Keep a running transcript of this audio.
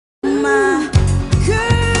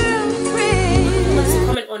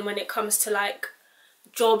on when it comes to like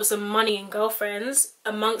jobs and money and girlfriends,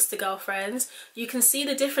 amongst the girlfriends, you can see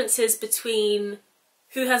the differences between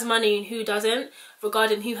who has money and who doesn't,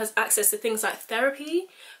 regarding who has access to things like therapy.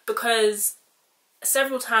 Because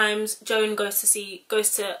several times Joan goes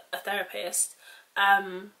to a therapist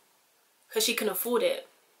because she can afford it.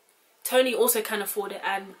 Toni also can afford it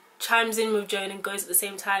and chimes in with Joan and goes at the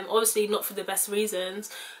same time, obviously not for the best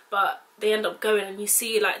reasons, but they end up going, and you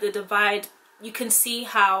see like the divide. You can see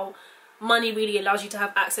how money really allows you to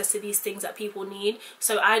have access to these things that people need.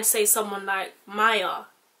 So I'd say someone like Maya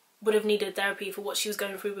would have needed therapy for what she was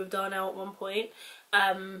going through with Darnell at one point.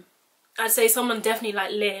 I'd say someone definitely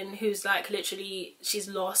like Lynn, who's like literally, she's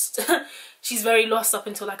lost. She's very lost up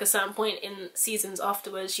until like a certain point in seasons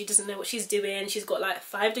afterwards. She doesn't know what she's doing. She's got like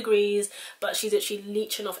 5 degrees, but she's literally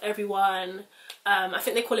leeching off everyone. I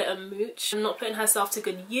think they call it a mooch. Not putting herself to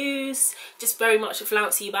good use, just very much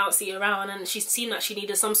flouncy bouncy around, and she seemed like she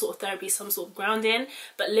needed some sort of therapy, some sort of grounding.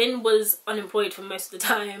 But Lynn was unemployed for most of the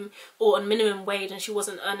time, or on minimum wage, and she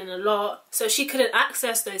wasn't earning a lot, so she couldn't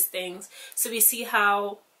access those things. So we see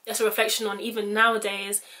how that's a reflection on, even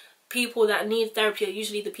nowadays, people that need therapy are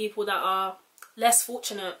usually the people that are less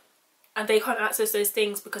fortunate, and they can't access those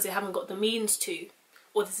things because they haven't got the means to,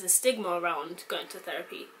 or there's a stigma around going to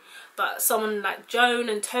therapy. But someone like Joan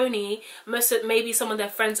and Toni, maybe some of their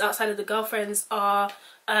friends outside of the girlfriends are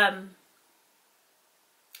I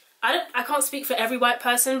can't speak for every white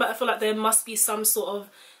person, but I feel like there must be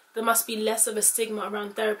less of a stigma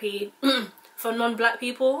around therapy for non-black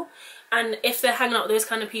people. And if they're hanging out with those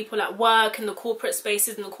kind of people at work, in the corporate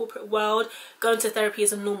spaces, in the corporate world, going to therapy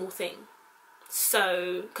is a normal thing.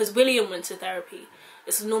 So, because William went to therapy,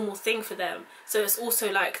 it's a normal thing for them. So it's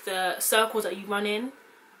also like the circles that you run in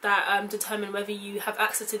that determine whether you have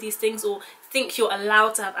access to these things, or think you're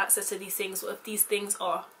allowed to have access to these things, or if these things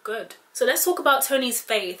are good. So let's talk about Toni's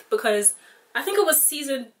faith, because I think it was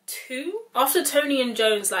season 2, after Toni and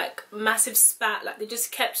Joan's like massive spat, like they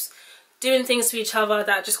just kept doing things to each other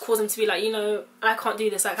that just caused them to be like, you know, I can't do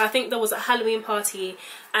this. Like, I think there was a Halloween party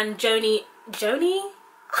and Toni,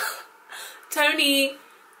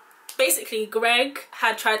 basically Greg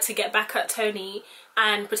had tried to get back at Toni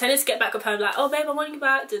and pretended to get back with her, like, oh babe, I want you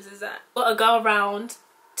back, that. Got a girl around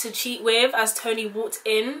to cheat with. As Toni walked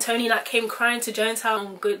in, Toni like came crying to Joan's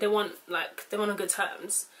house. They want on good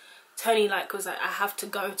terms. Toni like was like, I have to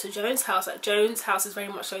go to Joan's house. Like, Joan's house is very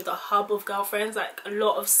much so the hub of girlfriends. Like, a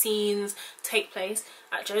lot of scenes take place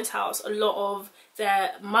at Joan's house. A lot of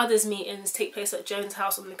their mothers' meetings take place at Joan's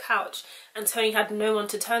house on the couch. And Toni had no one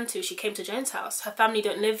to turn to. She came to Joan's house. Her family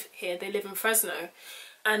don't live here. They live in Fresno.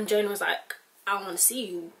 And Joan was like, I want to see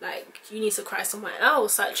you. Like, you need to cry somewhere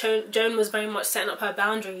else. Like, Joan was very much setting up her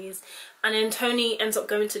boundaries. And then Toni ends up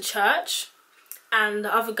going to church. And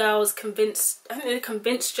the other girls I think they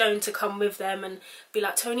convinced Joan to come with them and be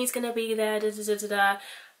like, Toni's gonna be there, da da da da da.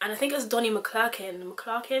 And I think it was Donnie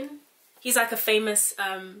McClurkin. He's like a famous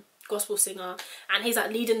gospel singer, and he's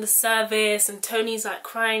like leading the service, and Toni's like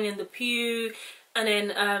crying in the pew. And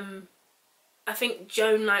then I think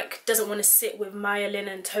Joan like doesn't want to sit with Maya, Lynn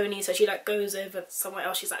and Toni, so she like goes over somewhere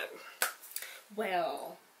else. She's like,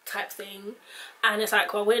 well, type thing. And it's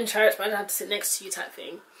like, well, we're in church, but I don't have to sit next to you type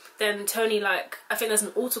thing. Then Toni, like, I think there's an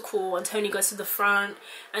altar call, and Toni goes to the front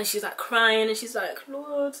and she's like crying, and she's like,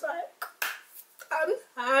 Lord, like, I'm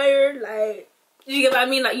tired. Like, you get what I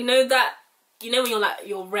mean? Like, you know when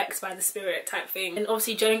you're wrecked by the spirit type thing. And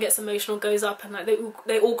obviously Joan gets emotional, goes up, and like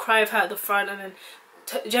they all cry with her at the front. And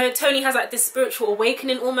then Toni has like this spiritual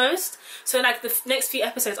awakening almost. So like the next few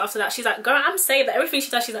episodes after that, she's like, girl, I'm saved. Everything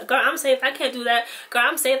she does, she's like, girl, I'm saved, I can't do that. Girl,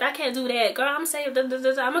 I'm saved, I can't do that. Girl, I'm saved, da, da,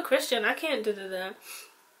 da, da. I'm a Christian, I can't do that.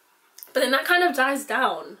 But then that kind of dies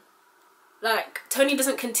down. Like, Toni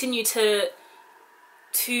doesn't continue to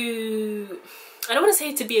I don't want to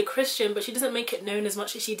say to be a Christian, but she doesn't make it known as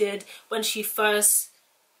much as she did when she first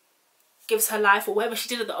gives her life, or whatever she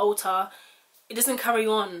did at the altar. It doesn't carry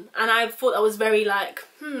on. And I thought that was very like,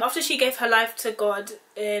 After she gave her life to God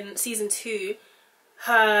in season 2,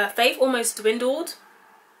 her faith almost dwindled.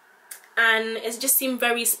 And it just seemed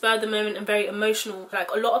very spur of the moment and very emotional.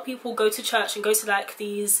 Like, a lot of people go to church and go to like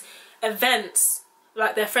these events,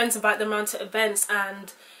 like their friends invite them around to events,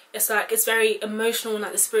 and it's like, it's very emotional, and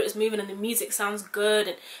like the spirit is moving and the music sounds good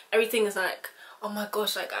and everything is like, oh my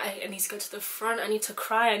gosh, like I need to go to the front, I need to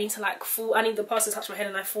cry, I need to like fall, I need the pastor to touch my head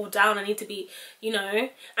and I fall down, I need to be, you know.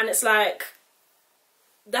 And it's like,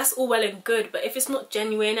 that's all well and good, but if it's not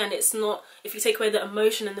genuine, and it's not, if you take away the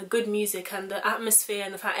emotion and the good music and the atmosphere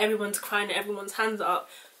and the fact everyone's crying and everyone's hands up,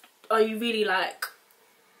 are you really like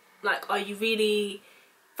are you really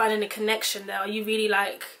finding a connection there? Are you really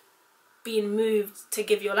like being moved to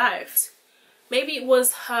give your life. Maybe it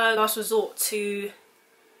was her last resort to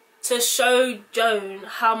show Joan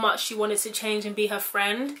how much she wanted to change and be her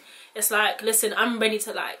friend. It's like, listen, I'm ready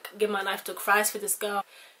to like give my life to Christ for this girl.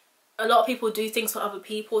 A lot of people do things for other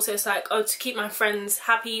people, so it's like, oh, to keep my friends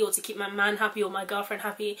happy or to keep my man happy or my girlfriend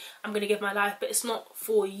happy, I'm gonna give my life, but it's not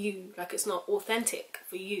for you. Like, it's not authentic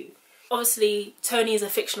for you. Obviously Toni is a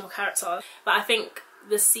fictional character, but I think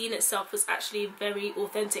the scene itself was actually very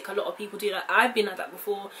authentic. A lot of people do that. I've been like that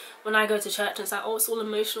before. When I go to church and it's like, oh, it's all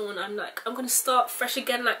emotional, and I'm like, I'm gonna start fresh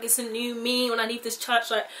again, like it's a new me. When I leave this church,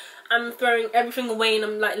 like I'm throwing everything away and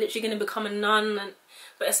I'm like literally gonna become a nun.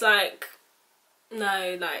 But it's like,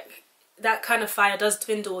 no, like that kind of fire does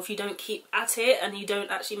dwindle if you don't keep at it and you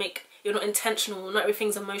don't actually you're not intentional. Not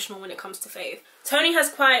everything's emotional when it comes to faith. Toni has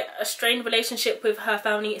quite a strained relationship with her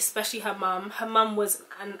family, especially her mum. Her mum was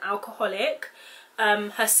an alcoholic.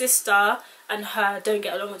 Her sister and her don't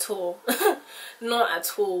get along at all. Not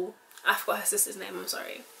at all. I forgot her sister's name, I'm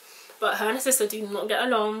sorry. But her and her sister do not get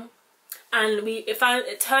along. And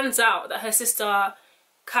it turns out that her sister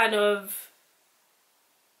kind of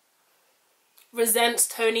resents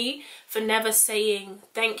Toni for never saying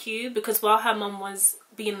thank you, because while her mum was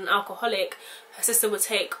being an alcoholic, her sister would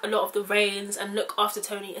take a lot of the reins and look after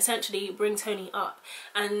Toni, essentially bring Toni up.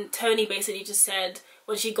 And Toni basically just said,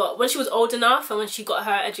 when she was old enough and when she got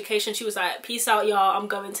her education, she was like, peace out y'all, I'm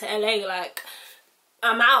going to LA, like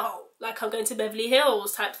I'm out, like I'm going to Beverly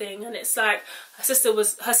Hills type thing. And it's like her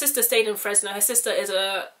sister stayed in Fresno. Her sister is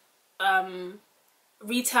a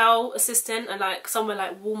retail assistant at like somewhere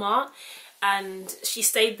like Walmart, and she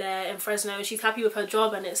stayed there in Fresno. She's happy with her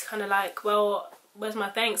job, and it's kind of like, well, where's my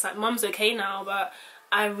thanks? Like mum's okay now, but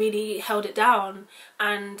I really held it down.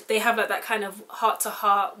 And they have like that kind of heart to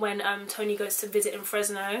heart when Toni goes to visit in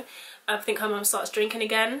Fresno. I think her mum starts drinking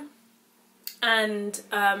again, and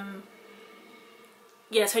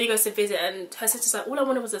yeah, Toni goes to visit and her sister's like, all I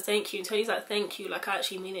wanted was a thank you. And Toni's like, thank you, like I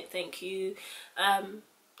actually mean it, thank you. The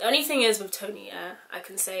only thing is with Toni, yeah, I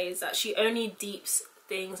can say, is that she only deeps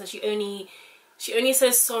things, and she only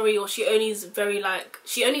says sorry, or she only is very like,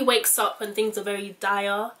 she only wakes up when things are very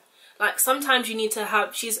dire. Like sometimes you need to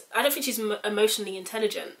have, I don't think she's emotionally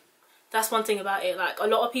intelligent. That's one thing about it. Like a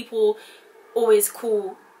lot of people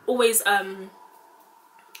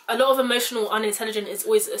a lot of emotional unintelligence is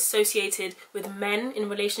always associated with men in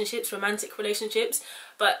relationships, romantic relationships.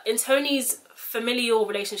 But in Toni's familial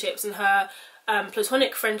relationships and her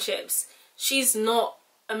platonic friendships, she's not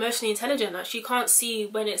emotionally intelligent. Like she can't see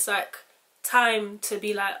when it's like time to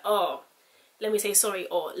be like, oh, let me say sorry,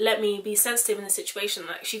 or let me be sensitive in the situation.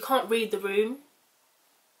 Like she can't read the room,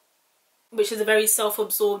 which is a very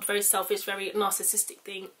self-absorbed, very selfish, very narcissistic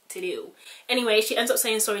thing to do. Anyway, she ends up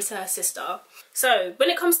saying sorry to her sister. So when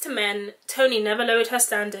it comes to men, Toni never lowered her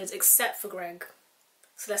standards except for Greg.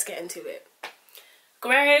 So let's get into it.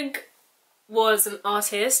 Greg was an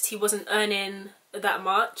artist. He wasn't earning that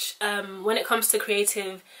much. When it comes to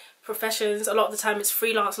creative professions, a lot of the time it's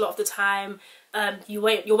freelance. A lot of the time you're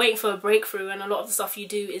waiting for a breakthrough, and a lot of the stuff you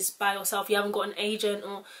do is by yourself. You haven't got an agent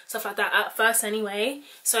or stuff like that at first anyway.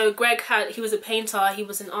 So Greg he was a painter, he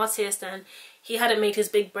was an artist, and he hadn't made his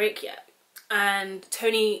big break yet. And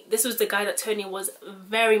Toni, this was the guy that Toni was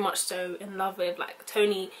very much so in love with. Like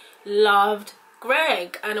Toni loved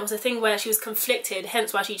Greg, and it was a thing where she was conflicted,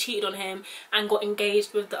 hence why she cheated on him and got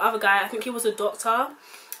engaged with the other guy. I think he was a doctor,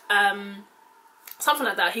 something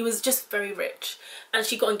like that. He was just very rich, and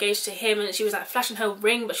she got engaged to him, and she was like flashing her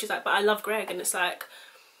ring, but she's like, but I love Greg. And it's like,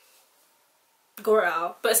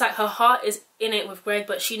 girl, but it's like her heart is in it with Greg,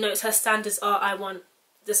 but she knows her standards are, I want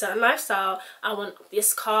this certain lifestyle, I want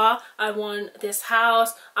this car, I want this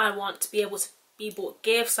house, I want to be able to be bought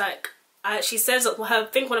gifts. Like she says, I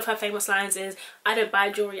think one of her famous lines is, I don't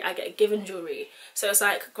buy jewelry, I get given jewelry. So it's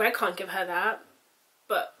like Greg can't give her that,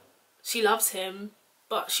 but she loves him,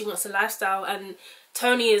 but she wants a lifestyle. And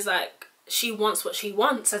Toni is like, she wants what she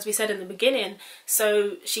wants, as we said in the beginning,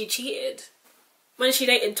 so she cheated. When she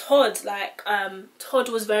dated Todd, like Todd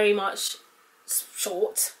was very much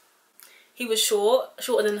short. He was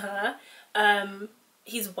shorter than her.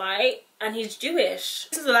 He's white and he's Jewish.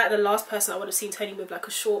 This is like the last person I would have seen Toni with, like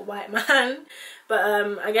a short white man. But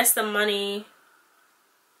I guess the money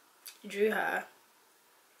drew her.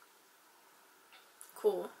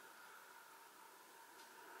 Cool.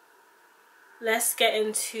 Let's get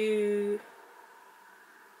into...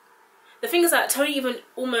 The thing is that Toni even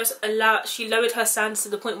almost she lowered her standards to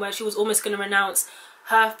the point where she was almost going to renounce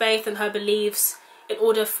her faith and her beliefs in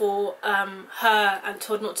order for her and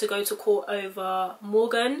Todd not to go to court over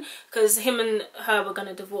Morgan, because him and her were going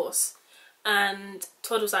to divorce. And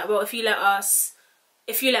Todd was like, well, if you let us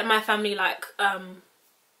if you let my family like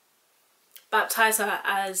baptize her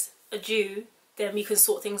as a Jew, then we can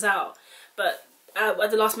sort things out. But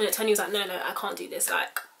at the last minute, Toni was like, no, I can't do this,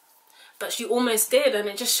 like. But she almost did, and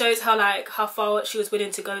it just shows how like how far she was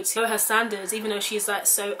willing to go to her standards, even though she's like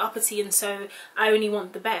so uppity and so I only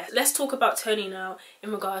want the best. Let's talk about Toni now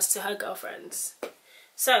in regards to her girlfriends.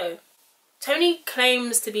 So Toni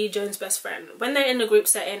claims to be Joan's best friend. When they're in the group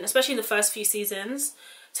setting, especially in the first few seasons,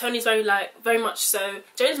 Toni's very much so,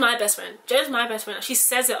 Joan's my best friend, Joan's my best friend. She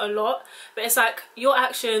says it a lot, but it's like your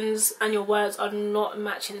actions and your words are not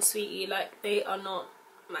matching, sweetie. Like, they are not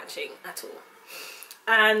matching at all.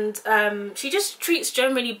 And she just treats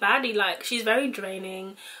Joan really badly. Like, she's very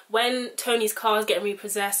draining. When Toni's car is getting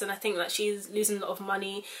repossessed and I think like she's losing a lot of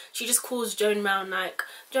money, she just calls Joan round like,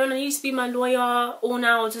 Joan, I used to be my lawyer, or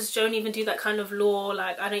now does Joan even do that kind of law?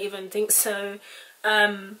 Like, I don't even think so.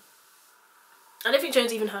 I don't think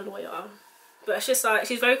Joan's even her lawyer, but it's just like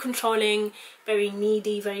she's very controlling, very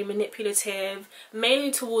needy, very manipulative, mainly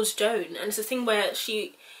towards Joan. And it's a thing where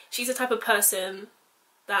she's the type of person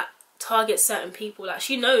that targets certain people. Like,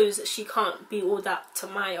 she knows that she can't be all that to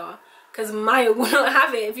Maya, because Maya will not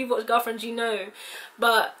have it. If you've watched Girlfriends, you know.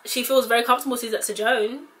 But she feels very comfortable to do that to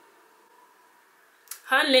Joan.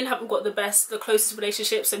 Her and Lynn haven't got the closest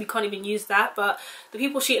relationship, so we can't even use that. But the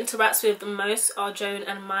people she interacts with the most are Joan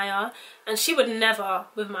and Maya, and she would never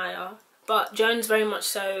with Maya. But Joan's very much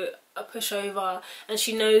so a pushover, and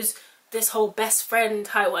she knows this whole best friend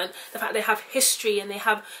how it, the fact they have history and they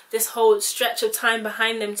have this whole stretch of time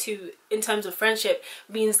behind them too in terms of friendship,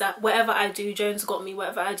 means that whatever I do, Joan's got me.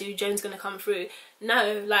 Whatever I do, Joan's gonna come through.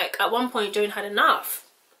 No, like at one point Joan had enough.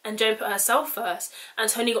 And Joan put herself first, and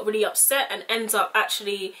Toni got really upset and ends up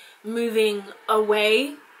actually moving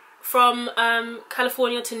away from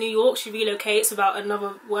California to New York. She relocates without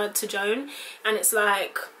another word to Joan, and it's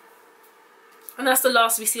like, and that's the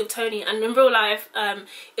last we see of Toni. And in real life,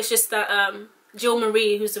 it's just that Jill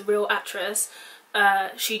Marie, who's the real actress,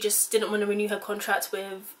 she just didn't want to renew her contract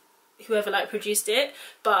with whoever like produced it.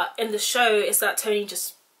 But in the show, it's that Toni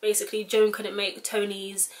just basically, Joan couldn't make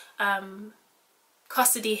Toni's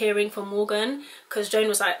custody hearing for Morgan because Joan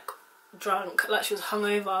was like drunk, like she was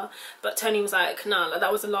hungover, but Toni was like, nah, like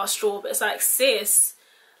that was the last straw. But it's like, sis,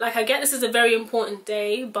 like I get this is a very important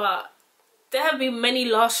day, but there have been many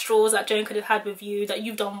last straws that Joan could have had with you, that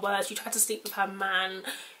you've done worse. You tried to sleep with her man,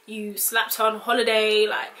 you slapped her on holiday,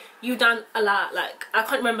 like you've done a lot. Like I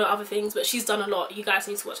can't remember other things, but she's done a lot. You guys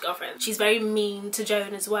need to watch Girlfriend. She's very mean to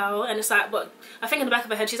Joan as well, and it's like, but I think in the back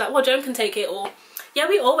of her head she's like, well, Joan can take it, or yeah,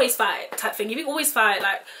 we always fight type thing. We always fight.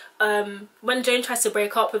 Like when Joan tries to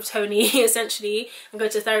break up with Toni essentially and go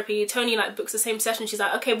to therapy, Toni like books the same session. She's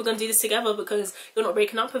like, okay, we're gonna do this together because you're not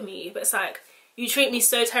breaking up with me. But it's like, you treat me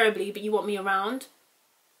so terribly but you want me around.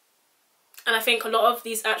 And I think a lot of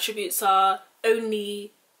these attributes are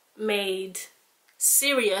only made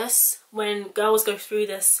serious when girls go through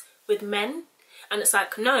this with men. And it's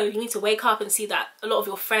like, no, you need to wake up and see that a lot of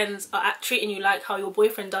your friends are treating you like how your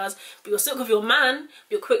boyfriend does, but you're sick of your man,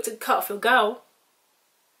 you're quick to cut off your girl.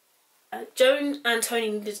 Joan and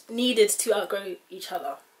Toni needed to outgrow each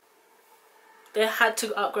other. They had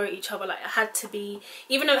to outgrow each other. Like, it had to be,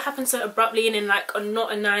 even though it happened so abruptly and in like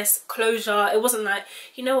not a nice closure, it wasn't like,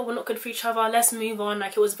 you know what, we're not good for each other, let's move on.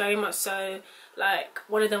 Like, it was very much so like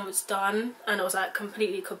one of them was done and it was like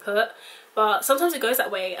completely kaput. But sometimes it goes that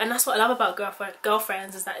way, and that's what I love about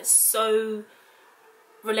Girlfriends, is that it's so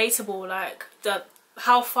relatable. Like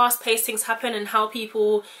how fast-paced things happen and how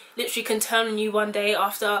people literally can turn on you one day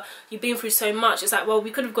after you've been through so much. It's like, well, we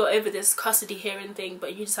could have got over this custody hearing thing,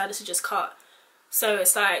 but you decided to just cut. So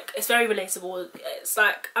it's like, it's very relatable. It's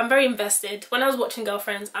like, I'm very invested. When I was watching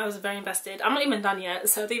Girlfriends, I was very invested. I'm not even done yet,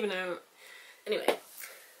 so I don't even know. Anyway.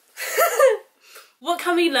 What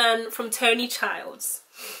can we learn from Toni Childs?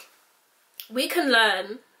 We can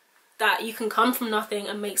learn that you can come from nothing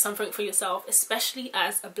and make something for yourself, especially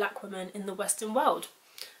as a black woman in the Western world.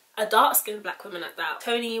 A dark-skinned black woman at that.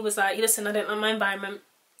 Toni was like, listen, I don't like my environment.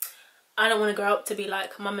 I don't want to grow up to be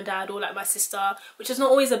like mum and dad or like my sister, which is not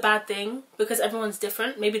always a bad thing because everyone's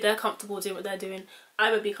different. Maybe they're comfortable doing what they're doing.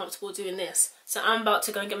 I would be comfortable doing this. So I'm about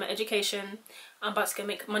to go and get my education. I'm about to go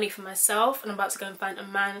make money for myself, and I'm about to go and find a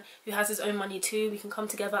man who has his own money too. We can come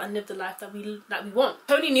together and live the life that we want.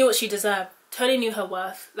 Toni knew what she deserved. Toni knew her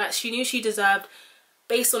worth. Like, she knew she deserved,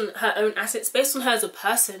 based on her own assets, based on her as a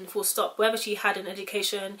person, full stop, whether she had an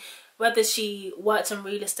education, whether she worked in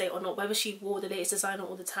real estate or not, whether she wore the latest designer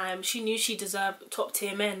all the time. She knew she deserved top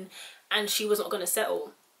tier men, and she was not going to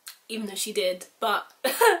settle, even though she did. But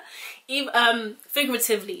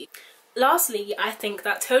figuratively, Lastly, I think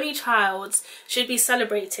that Toni Childs should be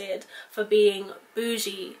celebrated for being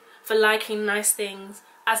bougie, for liking nice things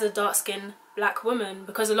as a dark-skinned black woman,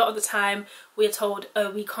 because a lot of the time we're told,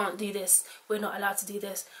 oh, we can't do this, we're not allowed to do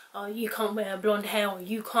this, or you can't wear blonde hair, or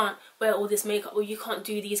you can't wear all this makeup, or you can't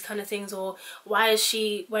do these kind of things, or why is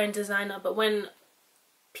she wearing designer? But when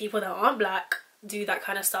people that aren't black do that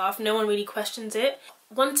kind of stuff, no one really questions it.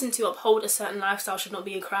 Wanting to uphold a certain lifestyle should not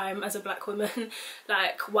be a crime as a black woman.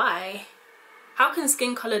 Like, why? How can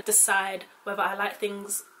skin colour decide whether I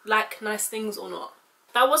like nice things or not?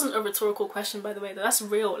 That wasn't a rhetorical question, by the way, though. That's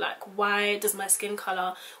real. Like, why does my skin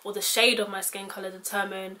colour or the shade of my skin colour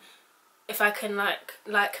determine if I can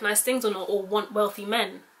like nice things or not, or want wealthy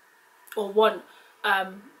men, or want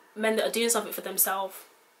men that are doing something for themselves?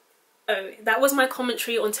 Oh, that was my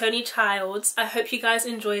commentary on Toni Childs. I hope you guys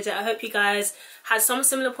enjoyed it. I hope you guys had some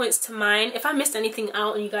similar points to mine. If I missed anything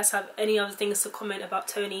out and you guys have any other things to comment about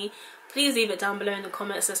Toni, please leave it down below in the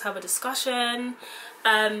comments. Let's have a discussion.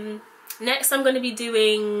 Next I'm going to be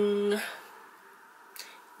doing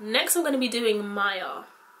Maya.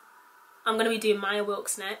 I'm going to be doing Maya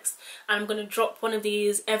Wilkes next, and I'm going to drop one of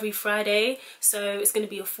these every Friday, so it's going to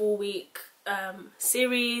be a 4-week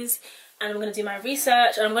series, and I'm going to do my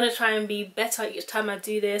research, and I'm going to try and be better each time I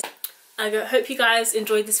do this. I hope you guys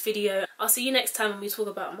enjoyed this video. I'll see you next time when we talk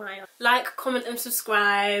about Maya. Like, comment and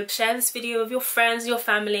subscribe. Share this video with your friends, your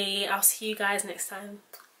family. I'll see you guys next time.